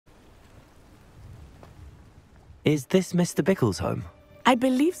Is this Mr. Bickle's home? I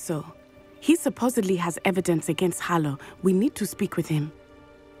believe so. He supposedly has evidence against Harlow. We need to speak with him.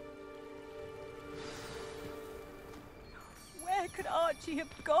 Where could Archie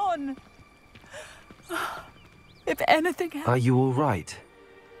have gone? If anything happened... Are you all right?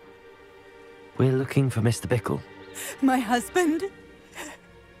 We're looking for Mr. Bickle. My husband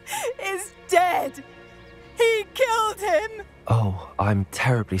is dead. He killed him. Oh, I'm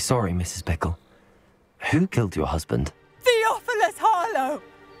terribly sorry, Mrs. Bickle. Who killed your husband? Theophilus Harlow.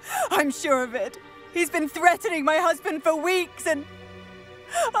 I'm sure of it. He's been threatening my husband for weeks and...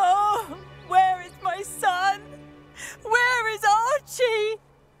 Oh, where is my son? Where is Archie?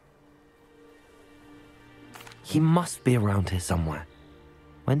 He must be around here somewhere.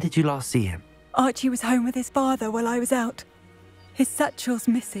 When did you last see him? Archie was home with his father while I was out. His satchel's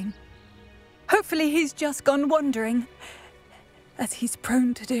missing. Hopefully he's just gone wandering, as he's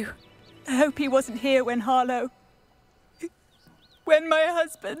prone to do. I hope he wasn't here when when my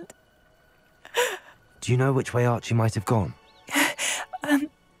husband... Do you know which way Archie might have gone?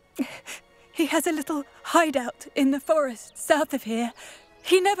 He has a little hideout in the forest south of here.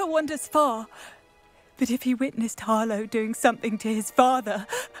 He never wanders far. But if he witnessed Harlow doing something to his father,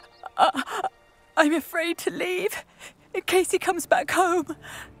 I'm afraid to leave, in case he comes back home.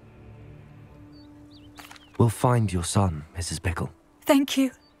 We'll find your son, Mrs. Bickle. Thank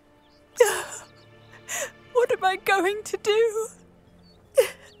you. What am I going to do?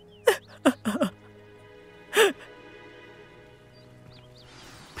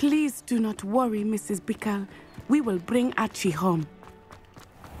 Please do not worry, Mrs. Bickle. We will bring Archie home.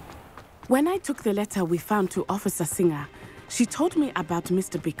 When I took the letter we found to Officer Singer, she told me about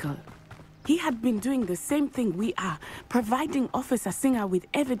Mr. Bickle. He had been doing the same thing we are, providing Officer Singer with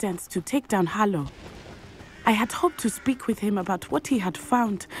evidence to take down Harlow. I had hoped to speak with him about what he had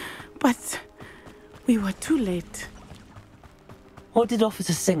found, but we were too late. What did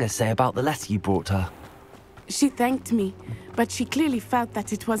Officer Singer say about the letter you brought her? She thanked me, but she clearly felt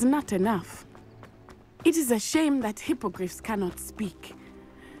that it was not enough. It is a shame that hippogriffs cannot speak.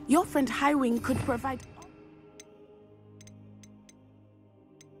 Your friend Highwing could provide...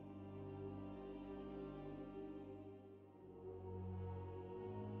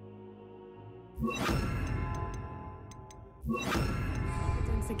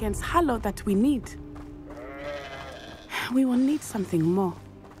 evidence against Harlow that we need. We will need something more.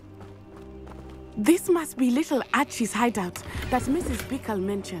 This must be little Archie's hideout that Mrs. Bickle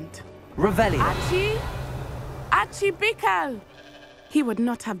mentioned. Revelio! Archie? Archie Bickle! He would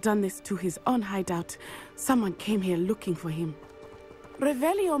not have done this to his own hideout. Someone came here looking for him.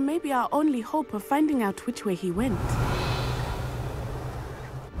 Revelio may be our only hope of finding out which way he went.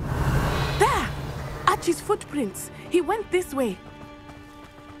 There! Archie's footprints. He went this way.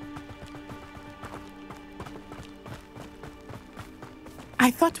 I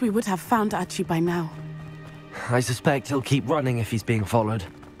thought we would have found Archie by now. I suspect he'll keep running if he's being followed.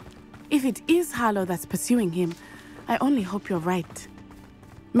 If it is Harlow that's pursuing him, I only hope you're right.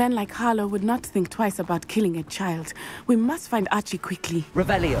 Men like Harlow would not think twice about killing a child. We must find Archie quickly.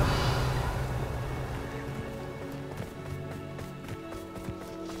 Revelio!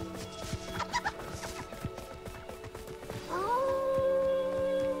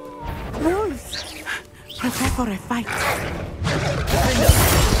 Wolves! Prepare for a fight.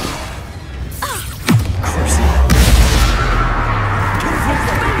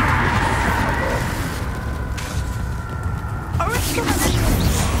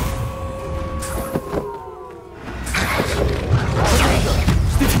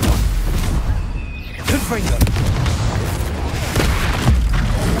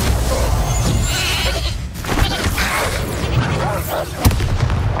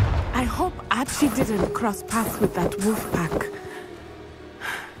 I hope Archie didn't cross paths with that wolf pack.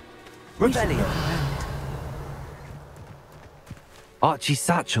 Revelio! Archie's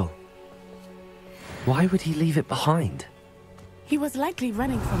satchel. Why would he leave it behind? He was likely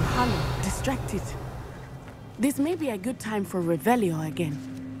running from Harlow, distracted. This may be a good time for Revelio again.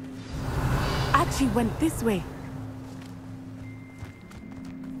 Archie went this way.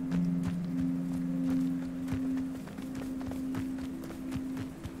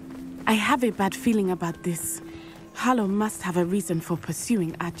 I have a bad feeling about this. Harlow must have a reason for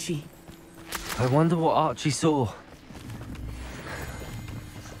pursuing Archie. I wonder what Archie saw.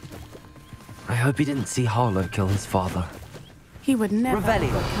 I hope he didn't see Harlow kill his father. He would never Revelio.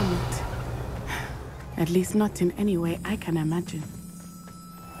 overcome it. At least not in any way I can imagine.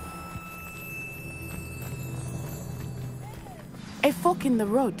 A fork in the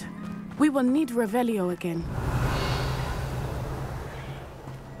road. We will need Revelio again.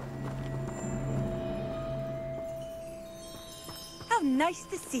 Nice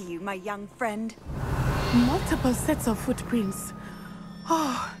to see you, my young friend. Multiple sets of footprints.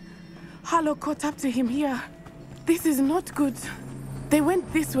 Oh, Harlow caught up to him here. This is not good. They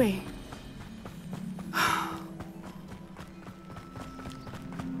went this way.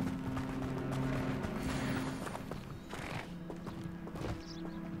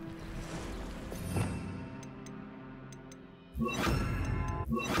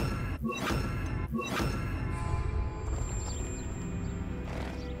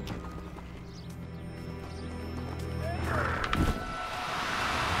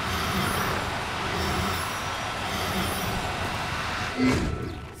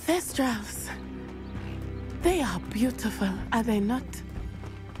 Thestrals. They are beautiful, are they not?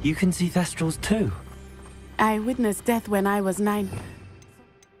 You can see Thestrals too. I witnessed death when I was 9.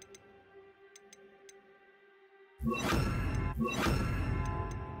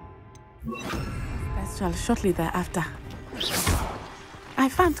 Thestral shortly thereafter. I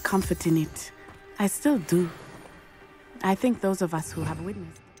found comfort in it. I still do. I think those of us who have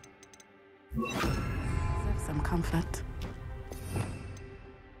witnessed deserve some comfort.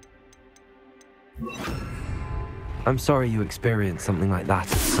 I'm sorry you experienced something like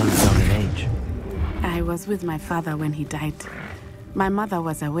that at so young an age. I was with my father when he died. My mother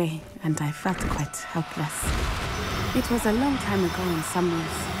was away, and I felt quite helpless. It was a long time ago in some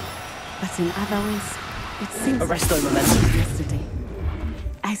ways, but in other ways, it seems Arrest like Overland. yesterday.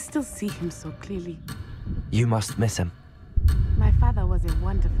 I still see him so clearly. You must miss him. My father was a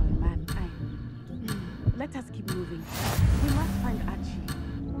wonderful man. Let us keep moving. We must find Archie.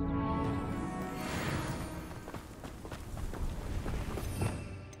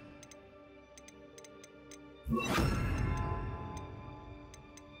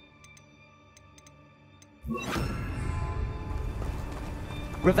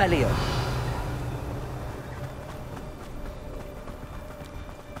 Revelio.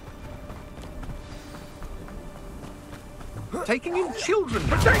 Taking in children.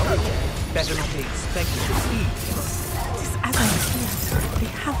 Better not be expected to eat. This as I feared, they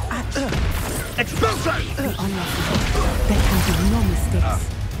have Archie. Expulsion! Be honest. There can be no mistakes.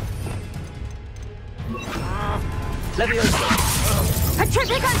 Levioso.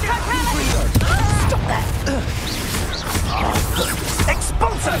 Stop that!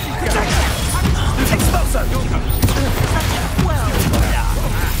 Expulso! Expulso!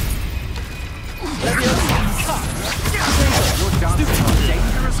 You're dancing on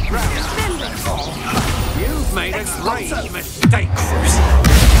dangerous ground. You've made a grave mistake.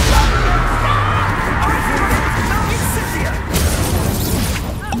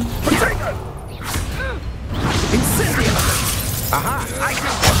 Potato! Incendio! Aha! I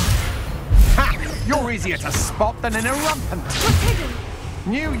do. Ha! You're easier to spot than an irrumpant.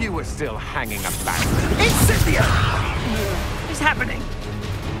 Knew you were still hanging about. Incendio! What's happening?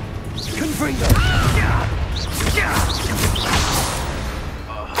 Confringo!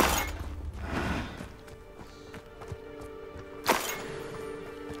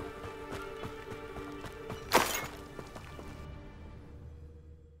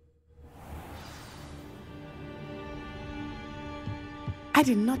 I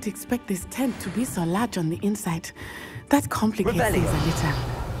did not expect this tent to be so large on the inside. That complicates things a little.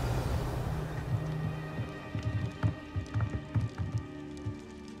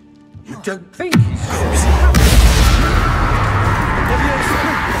 You don't think he's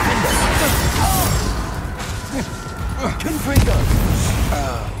Confringo.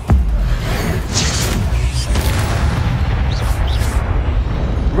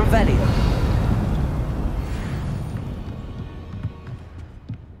 Revelio.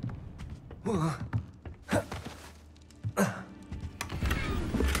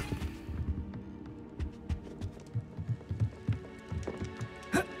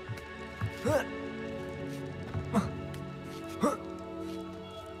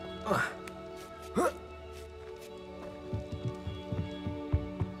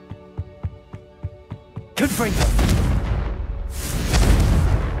 Confringo.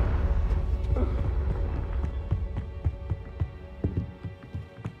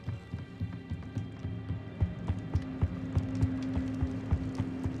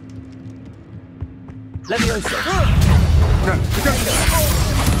 Levioso. No,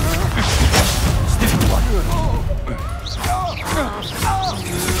 Stupid one.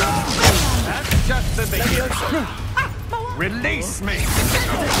 That's just the beginning. Release me!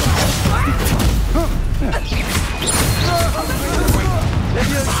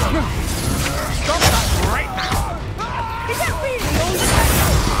 Stop that right now! Is that really all?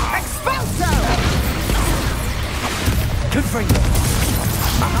 Expulso! Confringo.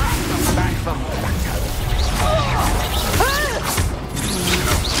 Aha! Back from Blanco.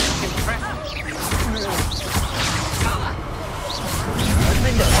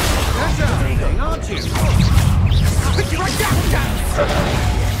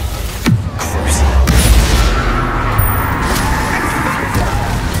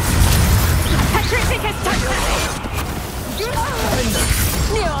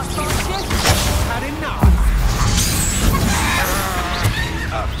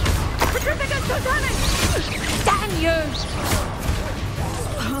 Petrificus totalis! Damn you!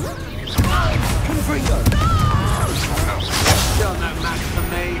 Confringo! You're no match for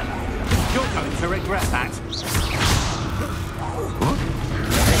me. You're going to regret that.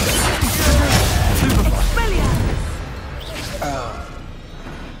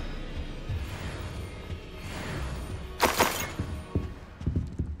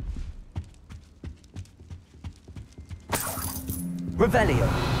 Revelio.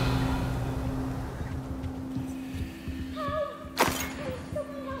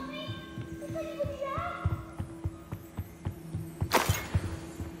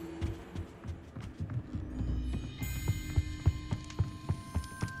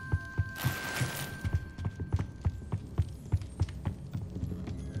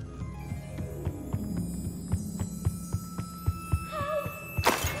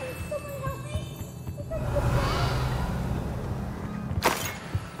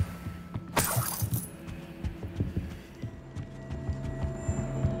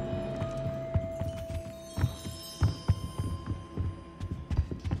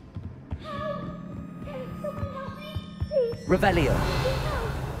 Revelio.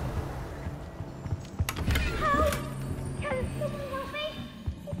 Help! Can someone help me?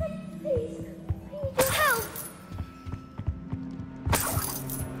 Please, I need your help.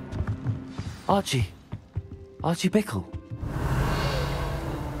 Archie Bickle.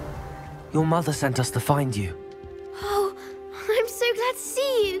 Your mother sent us to find you. Oh, I'm so glad to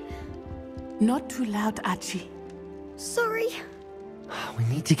see you. Not too loud, Archie. Sorry. We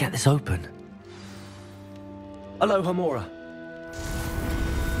need to get this open. Aloha, Mora.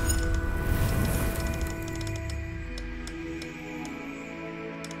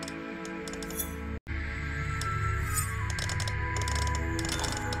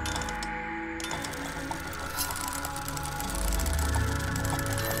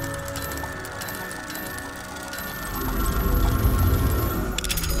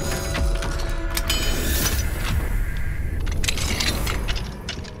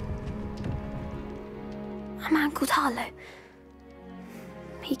 A man called Harlow.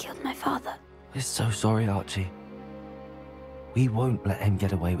 He killed my father. We're so sorry, Archie. We won't let him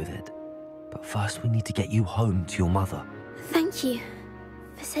get away with it. But first we need to get you home to your mother. Thank you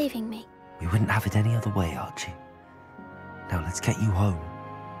for saving me. We wouldn't have it any other way, Archie. Now let's get you home.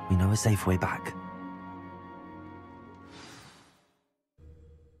 We know a safe way back.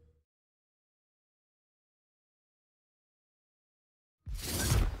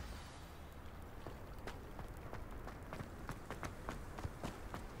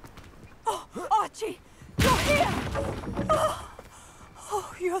 Oh, Archie! You're here!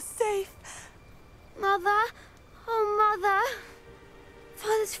 Oh, you're safe. Mother? Oh, Mother.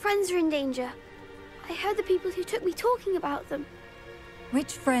 Father's friends are in danger. I heard the people who took me talking about them.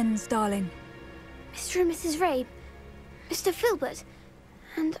 Which friends, darling? Mr. and Mrs. Rabe. Mr. Filbert.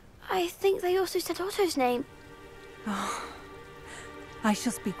 And I think they also said Otto's name. Oh, I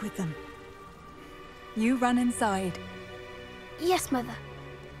shall speak with them. You run inside. Yes, Mother.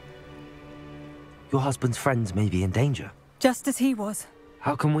 Your husband's friends may be in danger. Just as he was.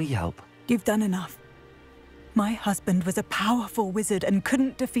 How can we help? You've done enough. My husband was a powerful wizard and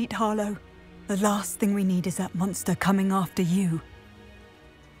couldn't defeat Harlow. The last thing we need is that monster coming after you.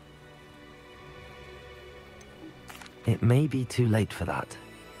 It may be too late for that.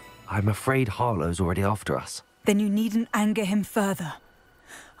 I'm afraid Harlow's already after us. Then you needn't anger him further.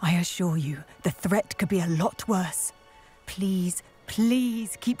 I assure you, the threat could be a lot worse. Please,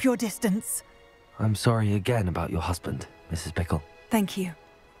 please keep your distance. I'm sorry again about your husband, Mrs. Bickle. Thank you.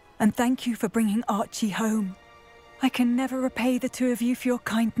 And thank you for bringing Archie home. I can never repay the two of you for your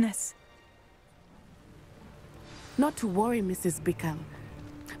kindness. Not to worry, Mrs. Bickle.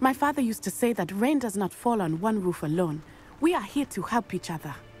 My father used to say that rain does not fall on one roof alone. We are here to help each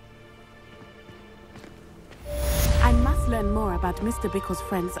other. I must learn more about Mr. Bickle's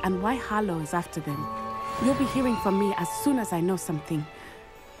friends and why Harlow is after them. You'll be hearing from me as soon as I know something.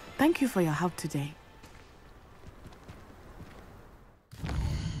 Thank you for your help today.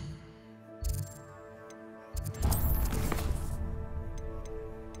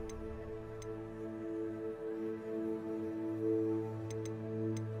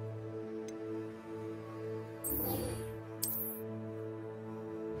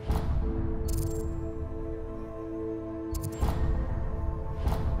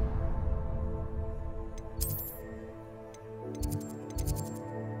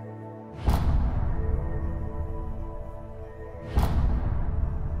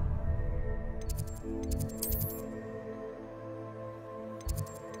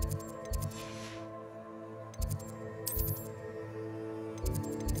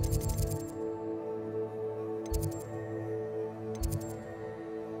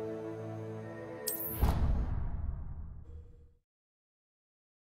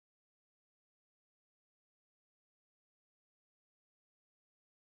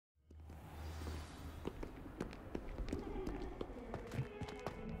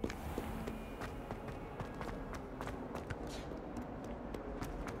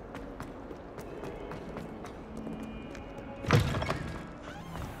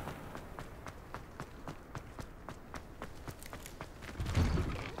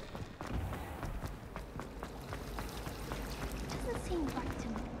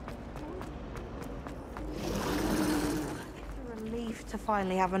 relief to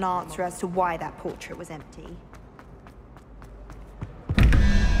finally have an answer as to why that portrait was empty.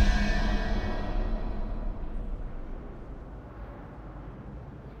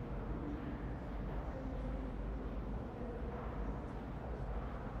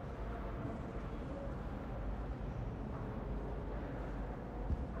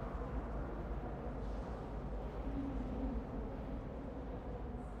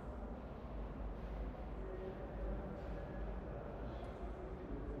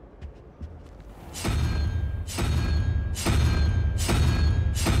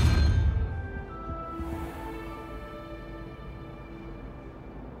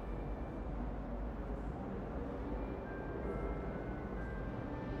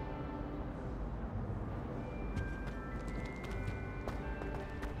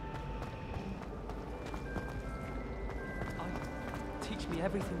 Teach me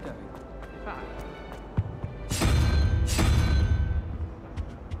everything going. Go back.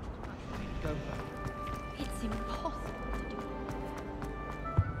 It's impossible to do.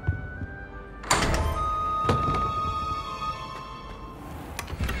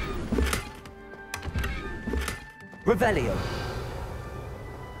 Revelio.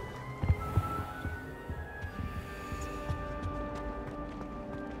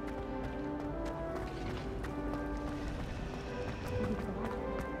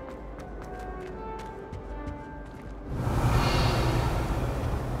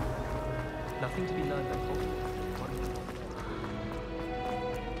 Nothing to be learned at Hogwarts.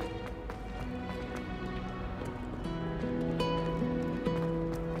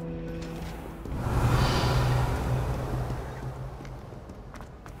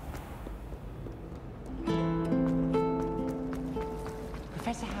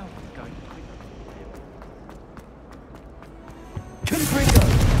 Professor Howard is going to Confringo.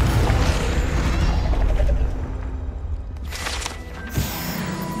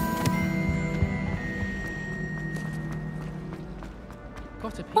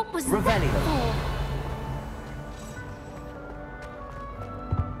 Got a peek. What was Revelio. that for?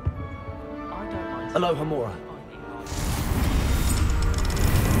 I don't mind. Aloha Mora.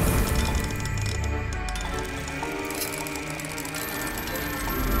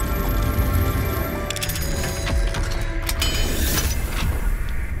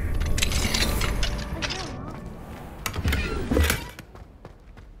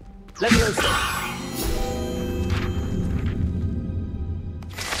 Leviosa.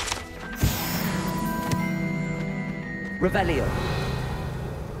 Revelio.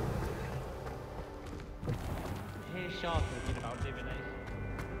 Here's Sharp talking about divination.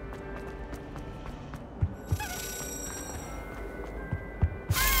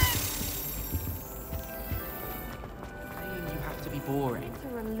 Saying you have to be boring. It's a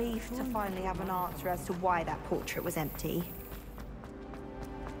relief to finally have an answer as to why that portrait was empty.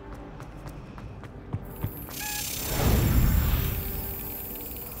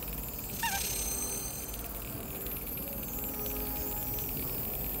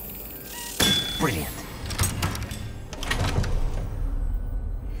 Brilliant.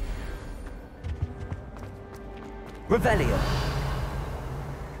 Revelio.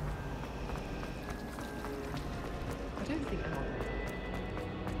 I don't think I'm on it.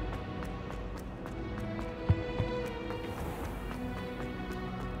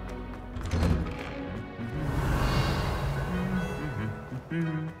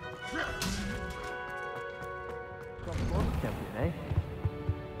 Got one, don't we, eh?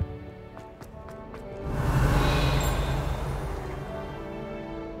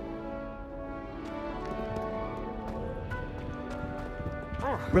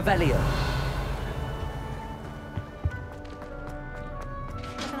 Revelio.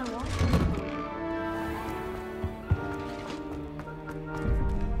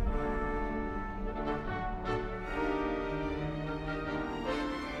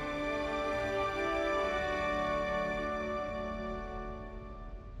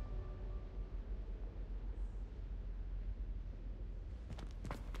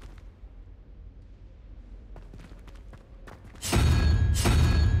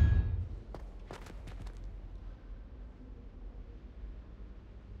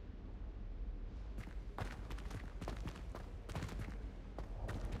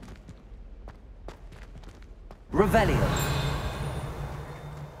 Revelio.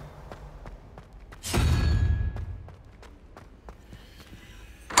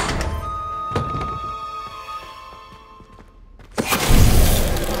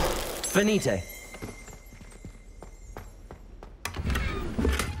 Finite.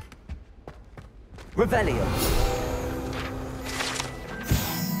 Revelio.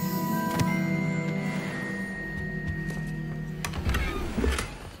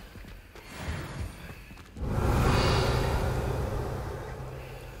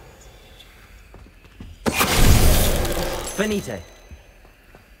 Venite.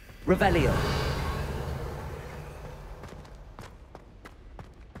 Revelio.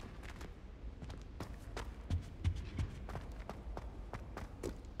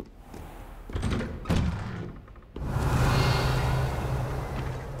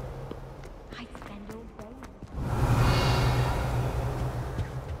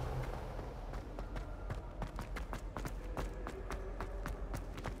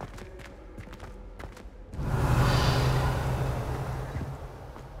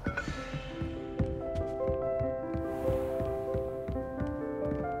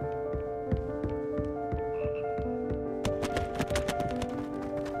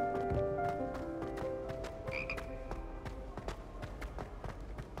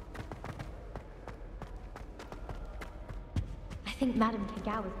 I think Madame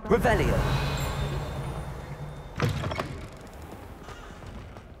Kagawa's brother. Revelio.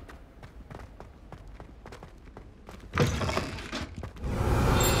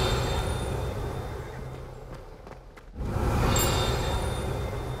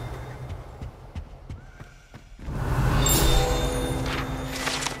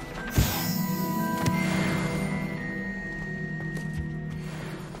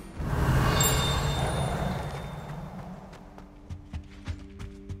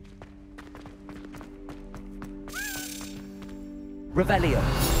 Revelio.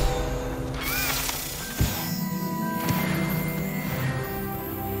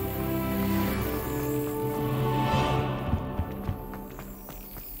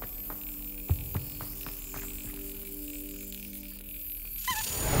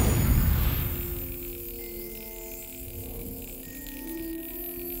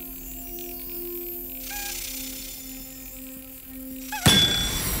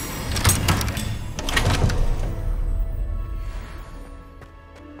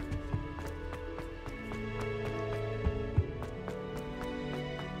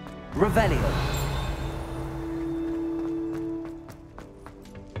 Revelio.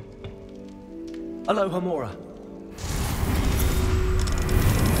 Aloha Mora.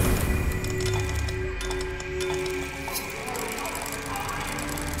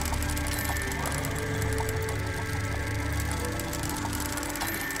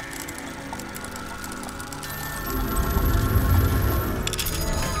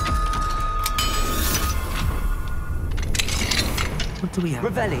 What do we have?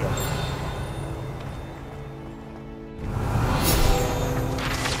 Revelio.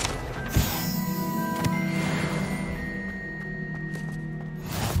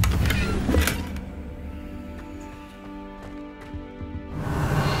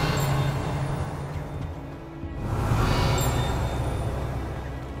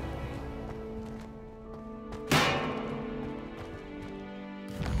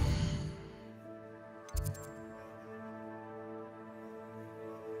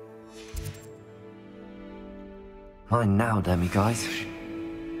 Mine now, Demi, guys.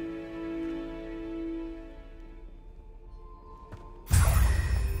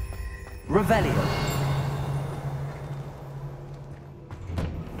 Revelio.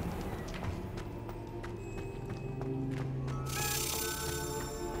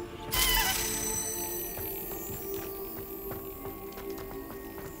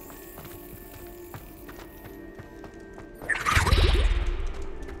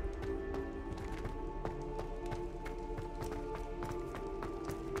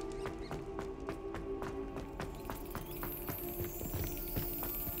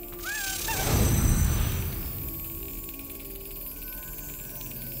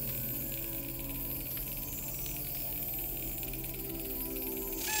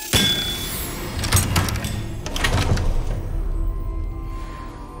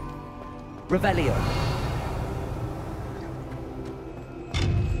 Revelio.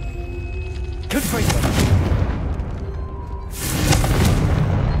 Confringo.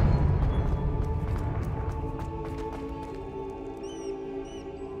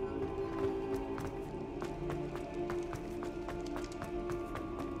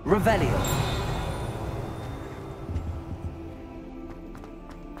 Revelio.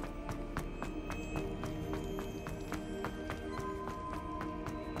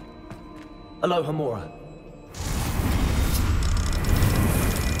 Aloha Mora.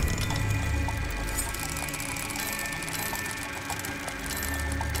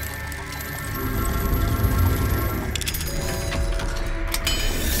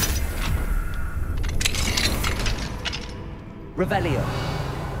 Revelio.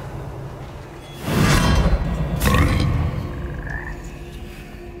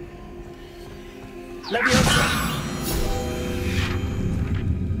 Leviosa.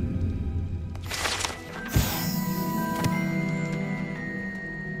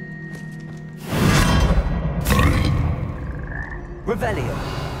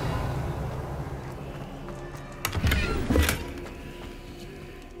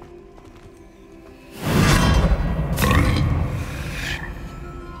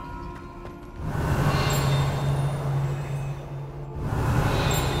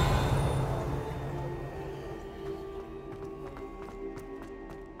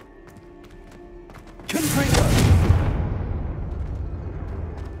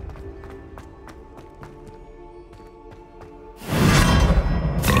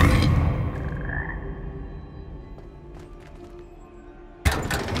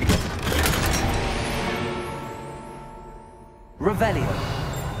 Revelio.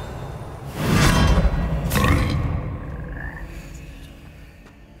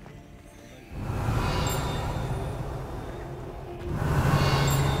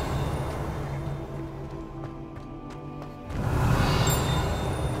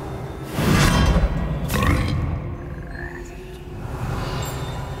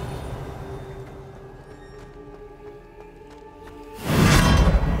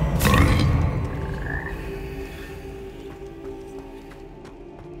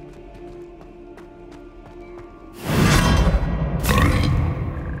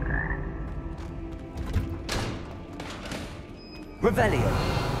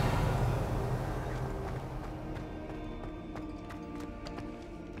 Revelio.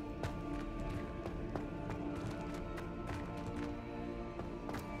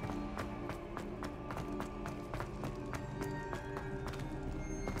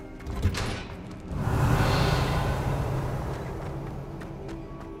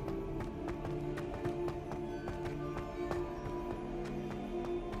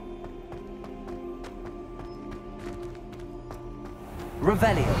 Revelio.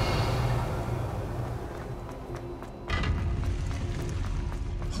 Revelio.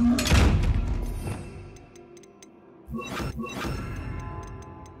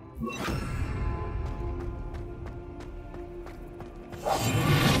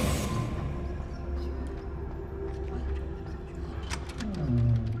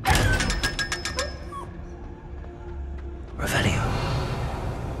 Revelio.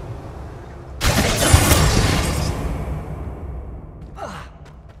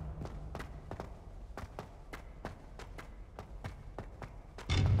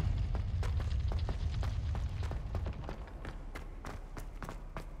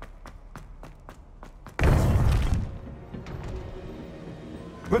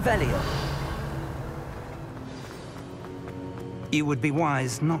 Revelio. You would be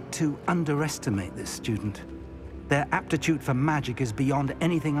wise not to underestimate this student. Their aptitude for magic is beyond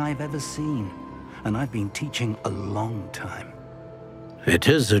anything I've ever seen, and I've been teaching a long time. It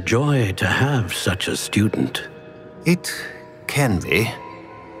is a joy to have such a student. It can be.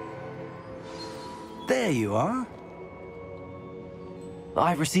 There you are.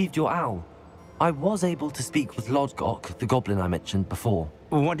 I received your owl. I was able to speak with Lodgok, the goblin I mentioned before.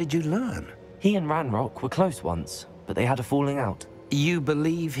 What did you learn? He and Ranrock were close once, but they had a falling out. You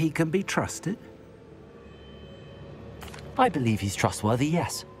believe he can be trusted? I believe he's trustworthy,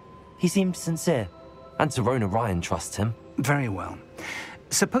 yes. He seemed sincere, and Serona Ryan trusts him. Very well.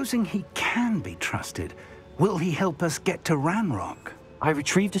 Supposing he can be trusted, will he help us get to Ranrock? I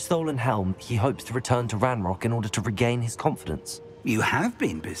retrieved a stolen helm. He hopes to return to Ranrock in order to regain his confidence. You have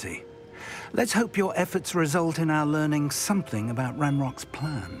been busy. Let's hope your efforts result in our learning something about Ranrock's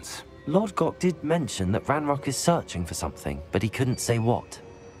plans. Lodgok did mention that Ranrock is searching for something, but he couldn't say what.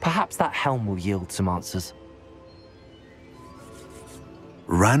 Perhaps that helm will yield some answers.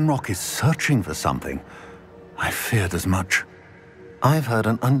 Ranrock is searching for something. I feared as much. I've heard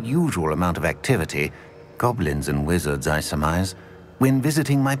an unusual amount of activity, goblins and wizards, I surmise, when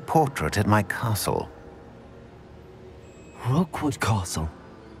visiting my portrait at my castle. Rookwood Castle?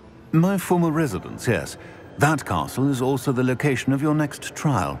 My former residence, yes. That castle is also the location of your next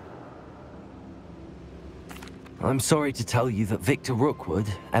trial. I'm sorry to tell you that Victor Rookwood,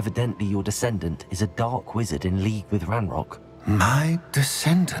 evidently your descendant, is a dark wizard in league with Ranrock. My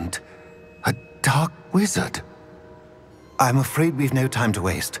descendant? A dark wizard? I'm afraid we've no time to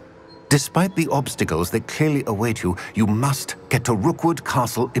waste. Despite the obstacles that clearly await you, you must get to Rookwood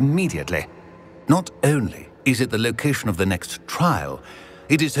Castle immediately. Not only is it the location of the next trial,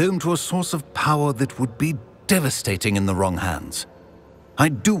 it is home to a source of power that would be devastating in the wrong hands. I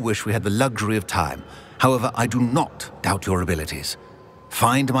do wish we had the luxury of time. However, I do not doubt your abilities.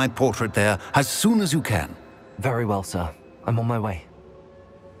 Find my portrait there as soon as you can. Very well, sir. I'm on my way.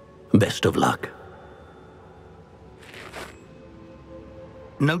 Best of luck.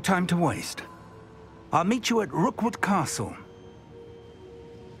 No time to waste. I'll meet you at Rookwood Castle.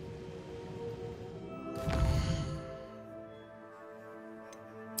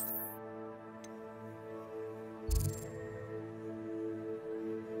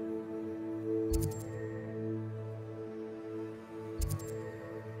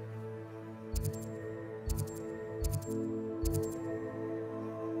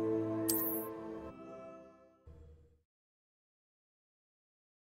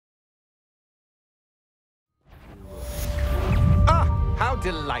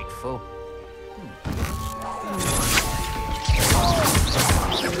 delightful.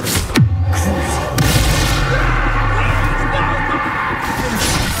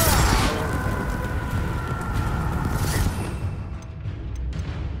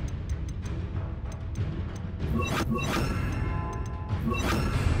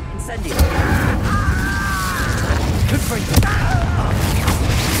 Incendio. Confront.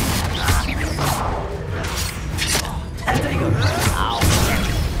 There you go. Ow.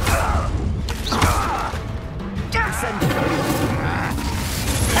 Incendio.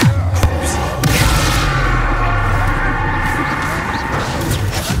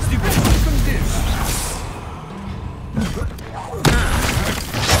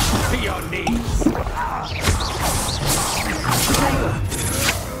 To your knees.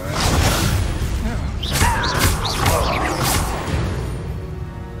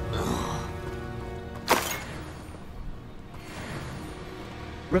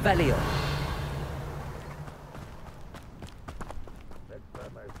 Revelio.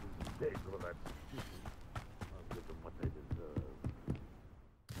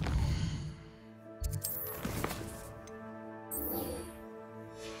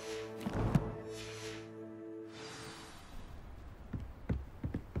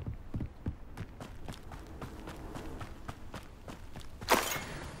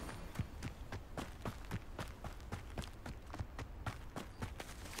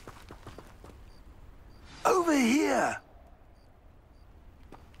 Over here!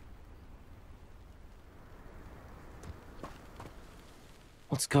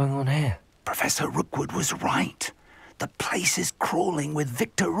 What's going on here? Professor Rookwood was right. The place is crawling with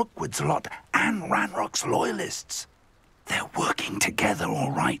Victor Rookwood's lot and Ranrock's loyalists. They're working together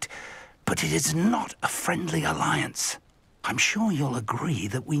all right, but it is not a friendly alliance. I'm sure you'll agree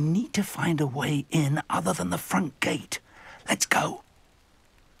that we need to find a way in other than the front gate. Let's go.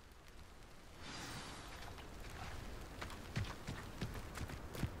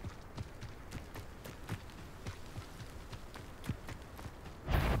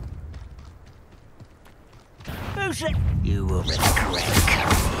 You will regret coming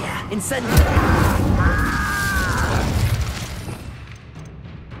here. Incendio.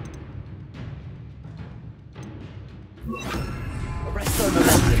 Arresto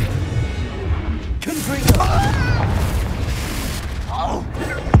momentum. Confringo.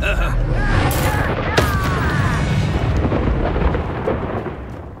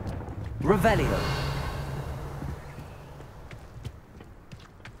 Revelio.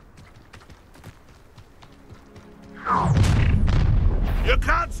 You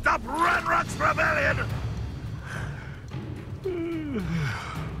can't stop Ranrock's rebellion!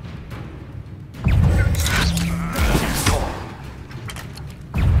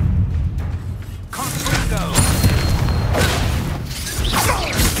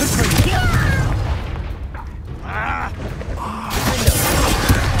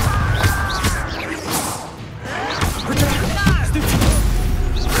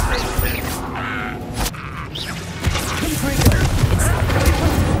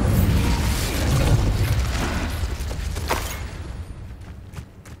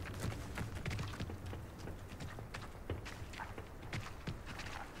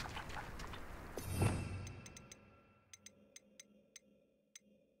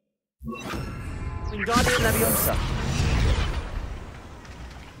 Wingardium Leviosa.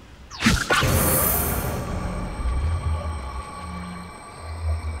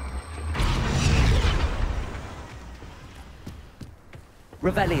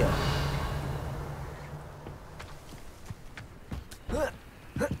 Revelio.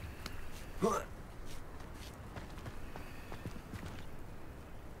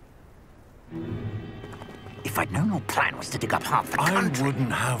 If I'd known your plan was to dig up half the country... I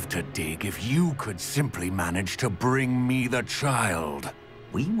wouldn't have to dig if you could simply manage to bring me the child.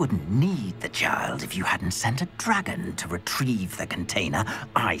 We wouldn't need the child if you hadn't sent a dragon to retrieve the container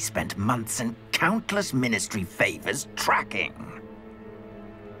I spent months and countless ministry favors tracking.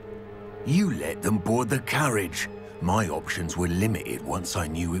 You let them board the carriage. My options were limited once I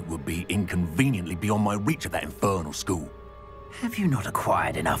knew it would be inconveniently beyond my reach at that infernal school. Have you not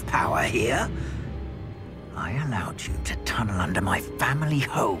acquired enough power here? I allowed you to tunnel under my family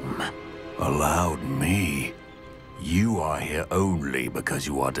home. Allowed me? You are here only because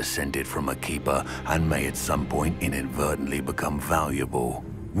you are descended from a keeper and may at some point inadvertently become valuable.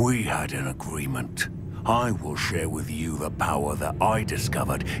 We had an agreement. I will share with you the power that I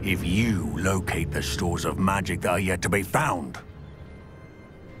discovered if you locate the stores of magic that are yet to be found.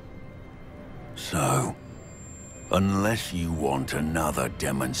 So, Unless you want another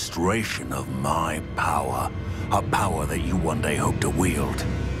demonstration of my power, a power that you one day hope to wield.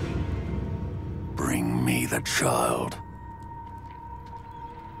 Bring me the child.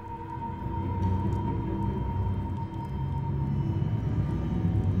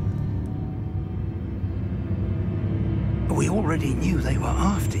 We already knew they were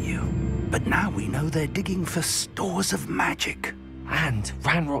after you, but now we know they're digging for stores of magic. And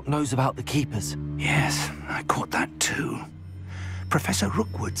Ranrock knows about the Keepers. Yes, I caught that too. Professor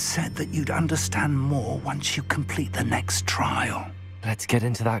Rookwood said that you'd understand more once you complete the next trial. Let's get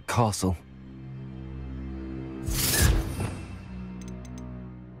into that castle.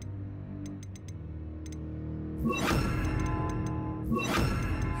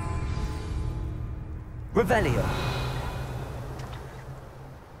 Revelio.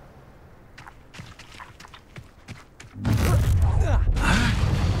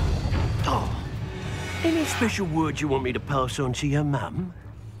 Oh. Any special words you want me to pass on to your mum?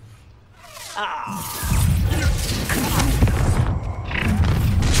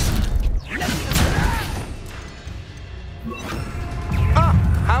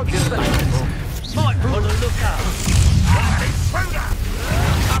 How did that? Might be on the lookout.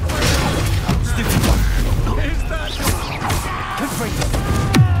 Stupid one. Is that?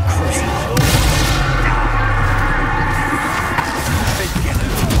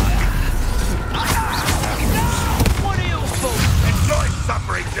 What are you for? Enjoy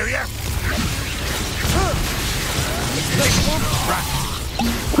suffering, do you?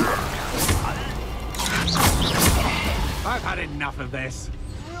 I've had enough of this.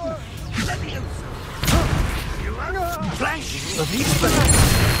 Flash! You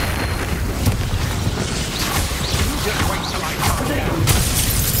just wait till I come down.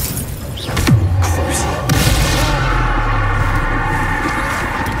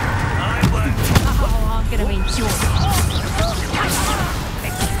 Oh, I'm gonna enjoy it.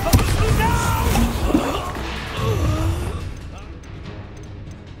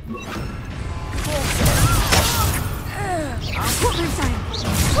 What are you saying?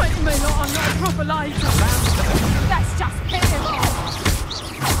 Wait a minute, I'm not a proper lady. That's just pitiful.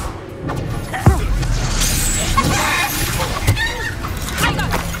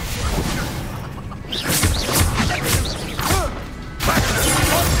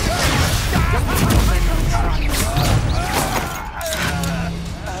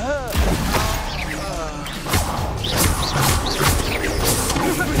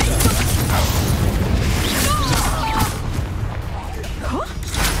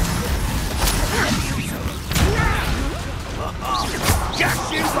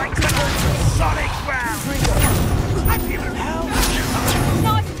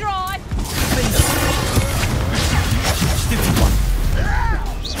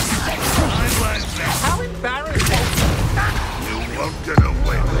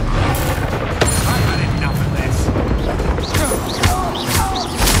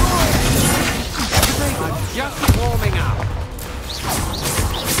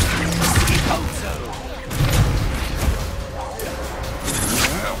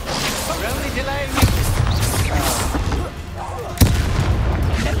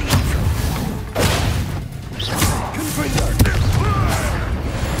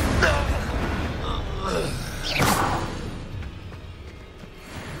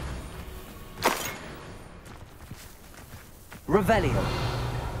 Revelio.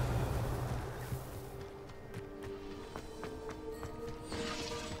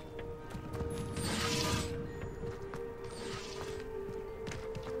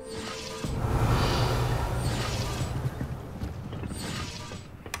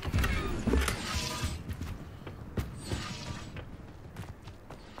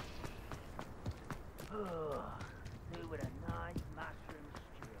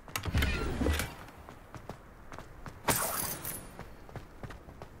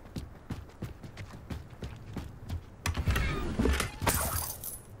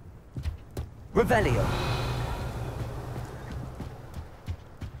 Revelio.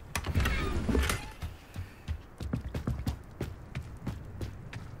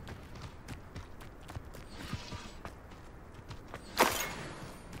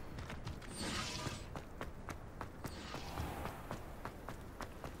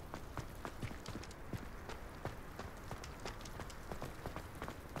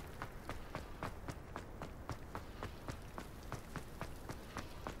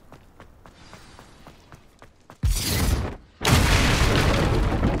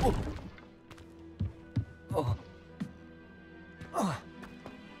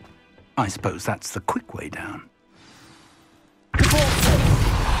 I suppose that's the quick way down.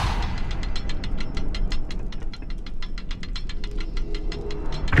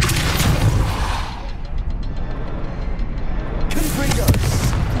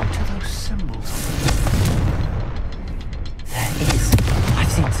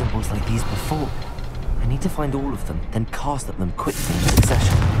 4. I need to find all of them, then cast at them quickly in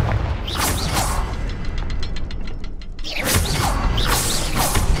succession.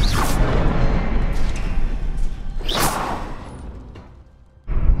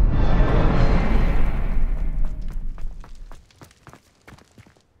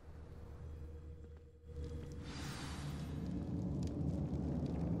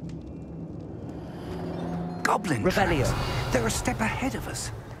 Goblin Revelio. tracks. They're a step ahead of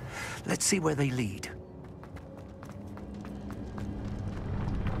us. Let's see where they lead.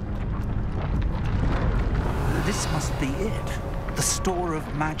 This must be it. The store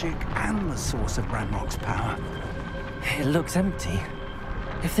of magic and the source of Ranrock's power. It looks empty.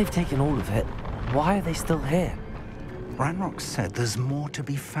 If they've taken all of it, why are they still here? Ranrock said there's more to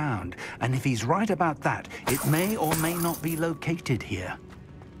be found, and if he's right about that, it may or may not be located here.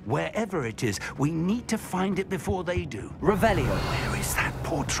 Wherever it is, we need to find it before they do. Revelio. Where is that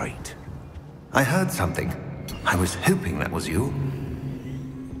portrait? I heard something. I was hoping that was you.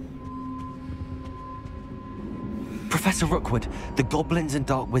 Professor Rookwood, the goblins and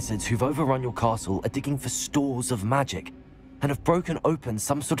dark wizards who've overrun your castle are digging for stores of magic and have broken open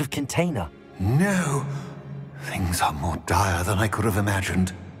some sort of container. No. Things are more dire than I could have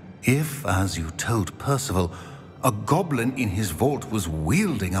imagined. If, as you told Percival, a goblin in his vault was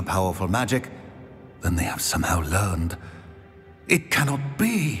wielding a powerful magic, then they have somehow learned. It cannot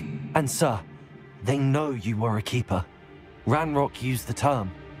be. And sir, they know you were a keeper. Ranrock used the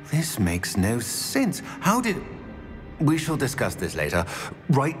term. This makes no sense. How did... We shall discuss this later.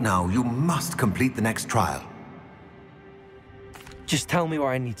 Right now, you must complete the next trial. Just tell me where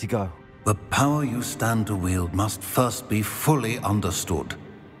I need to go. The power you stand to wield must first be fully understood.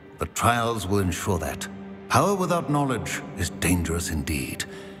 The trials will ensure that. Power without knowledge is dangerous indeed.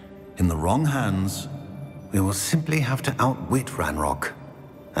 In the wrong hands, we will simply have to outwit Ranrock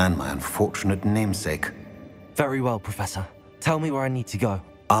and my unfortunate namesake. Very well, Professor. Tell me where I need to go.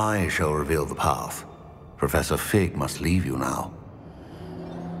 I shall reveal the path. Professor Fig must leave you now.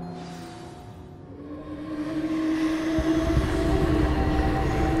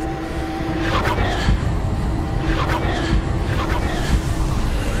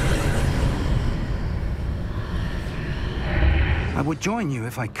 I would join you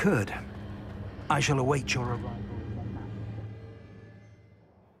if I could. I shall await your arrival.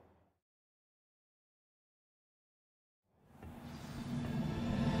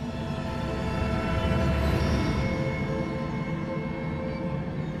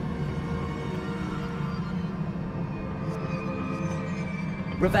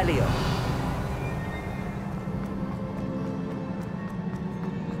 Revelio.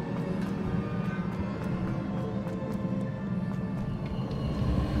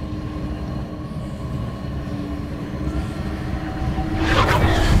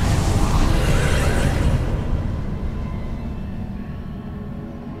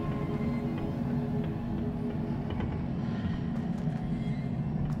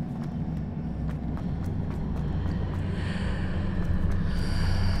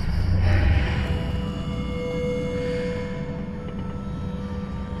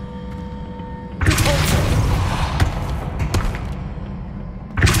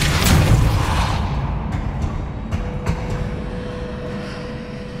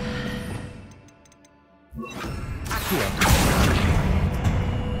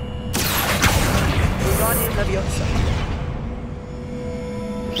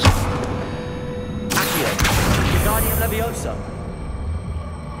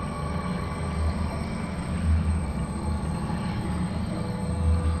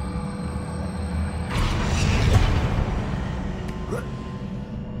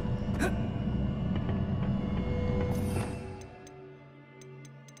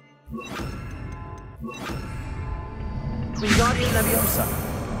 Wingardium Leviosa.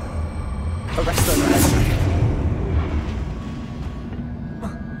 Arresto Leviosa.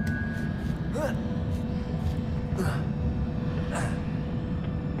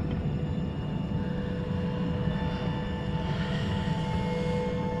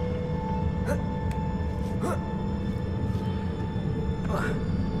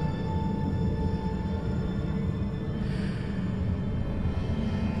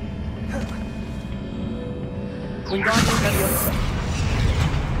 Wingardium Leviosa.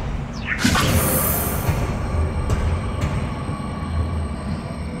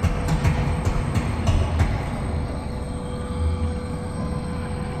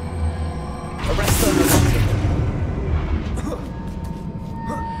 Arresto Leviosa.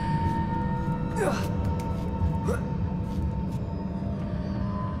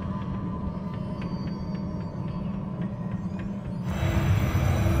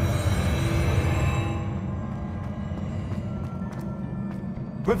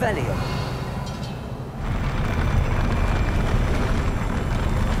 Revelio.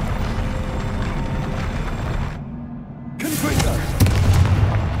 Confringo.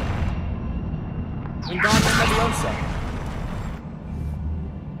 Wingardium Leviosa.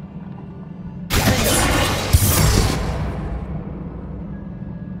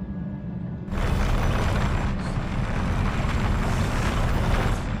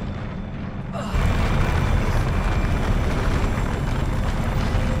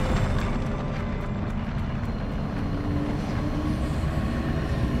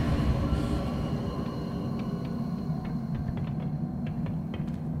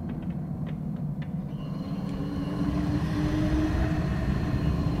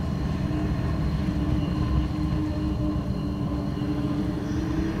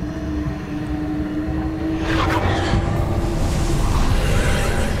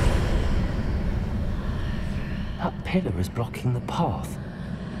 That pillar is blocking the path.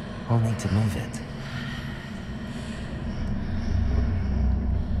 I'll need to move it.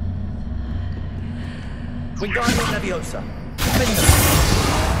 Wingardium Leviosa.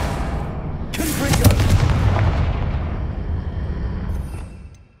 Confringo.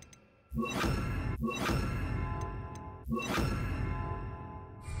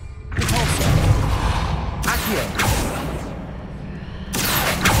 Repulsor. Accio.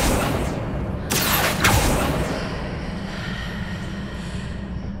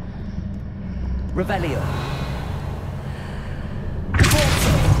 Revelio.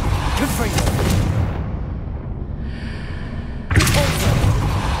 Repulsor. Confringo. Repulsor.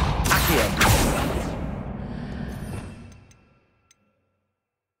 Accio.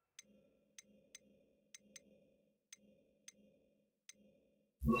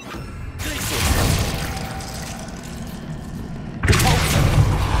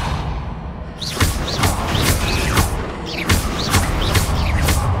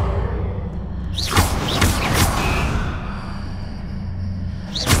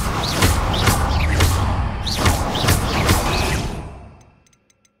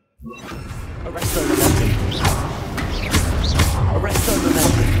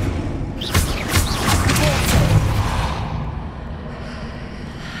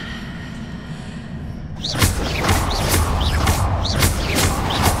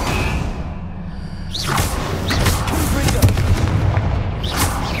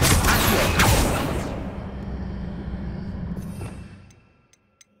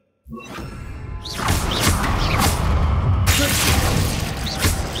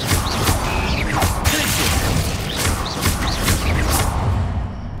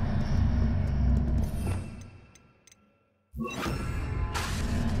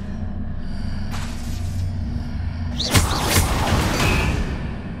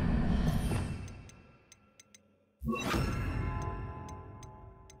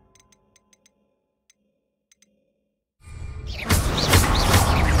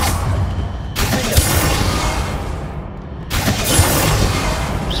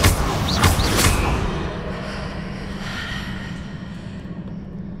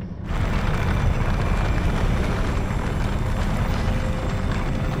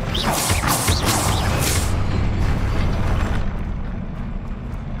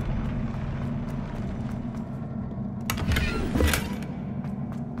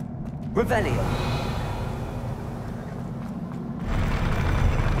 Revelio.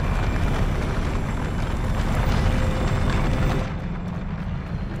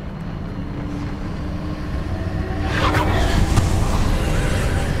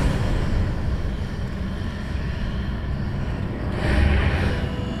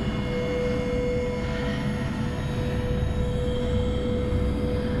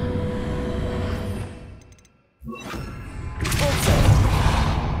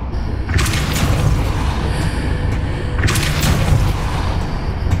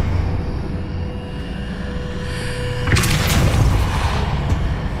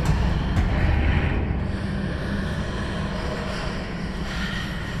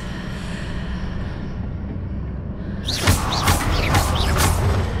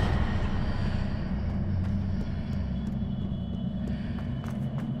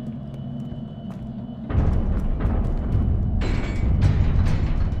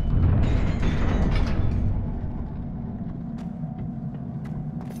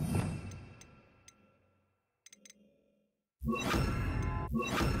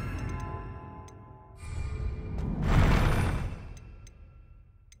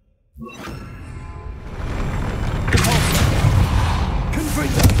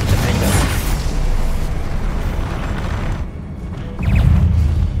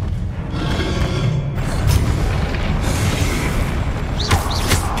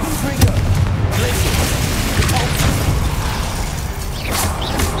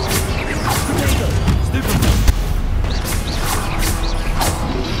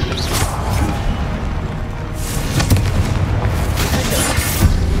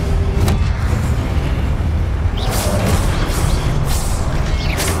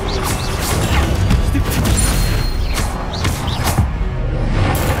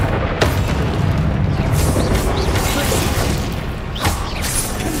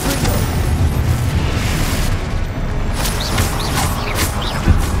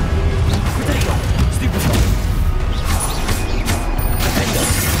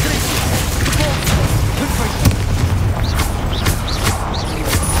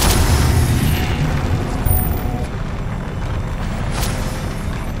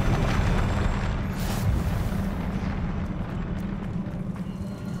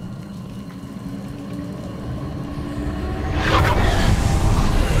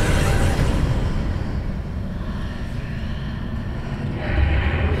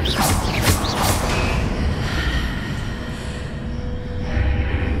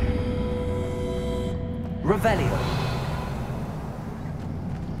 Revelio.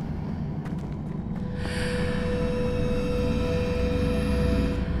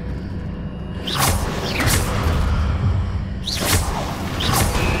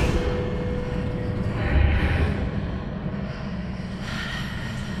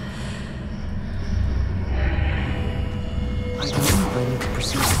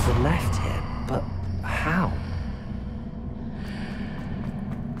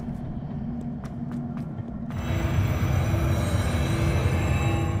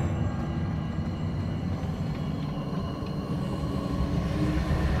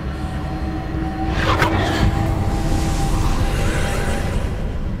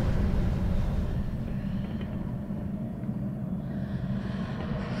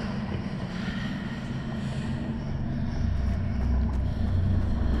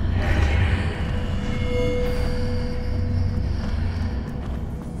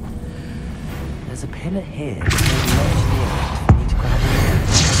 There's a pillar here. There's a ledge here for me to grab it.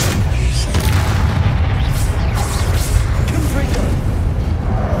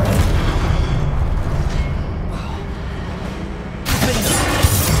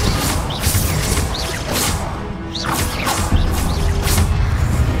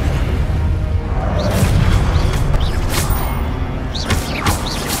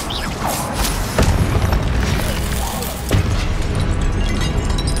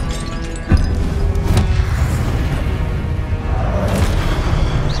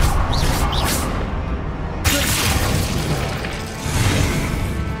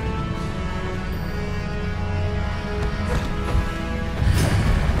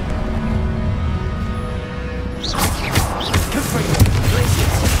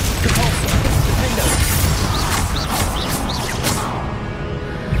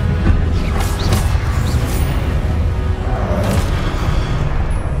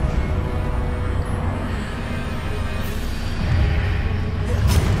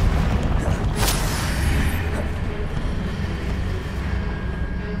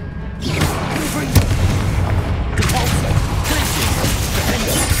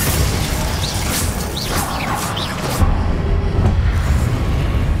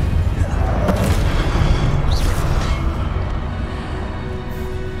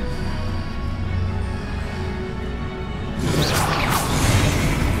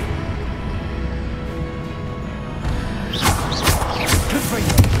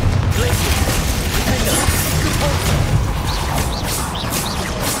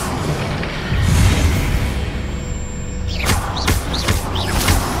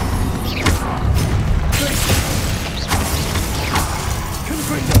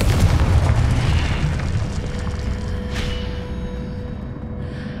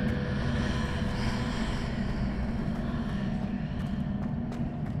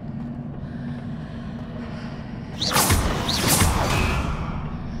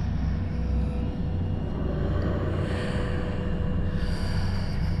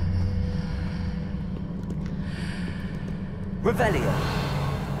 Revelio.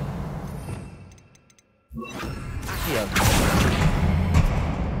 Accio.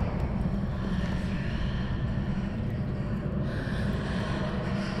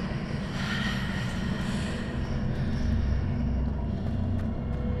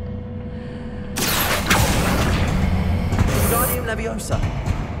 Guardium Leviosa.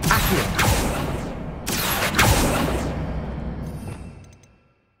 Accio.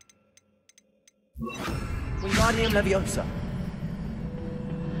 Wingardium Leviosa.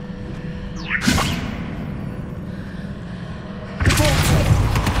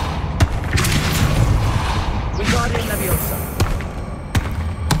 Wingardium Leviosa.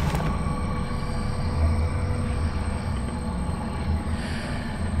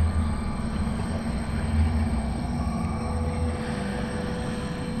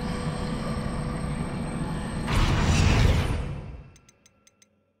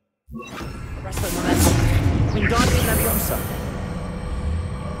 Arresto Momentum. Wingardium Leviosa.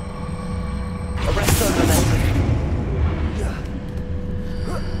 Arresto Momentum.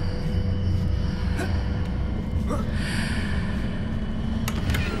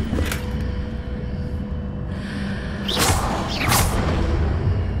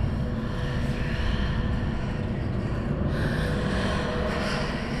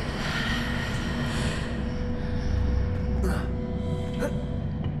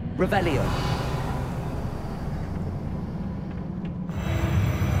 Revelio.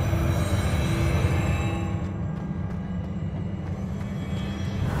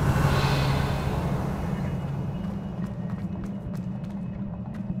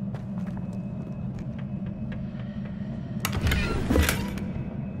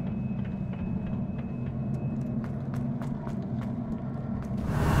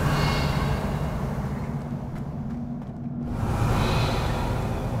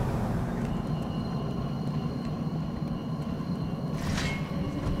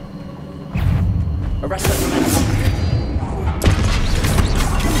 Arresto momentum.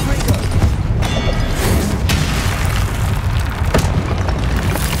 Confringo.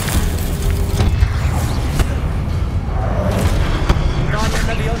 Wingardium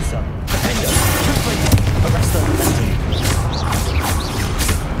Leviosa. Defendo. Confringo. Arresto momentum.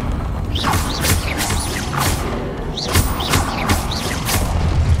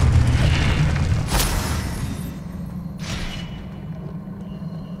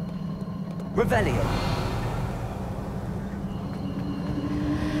 Revelio.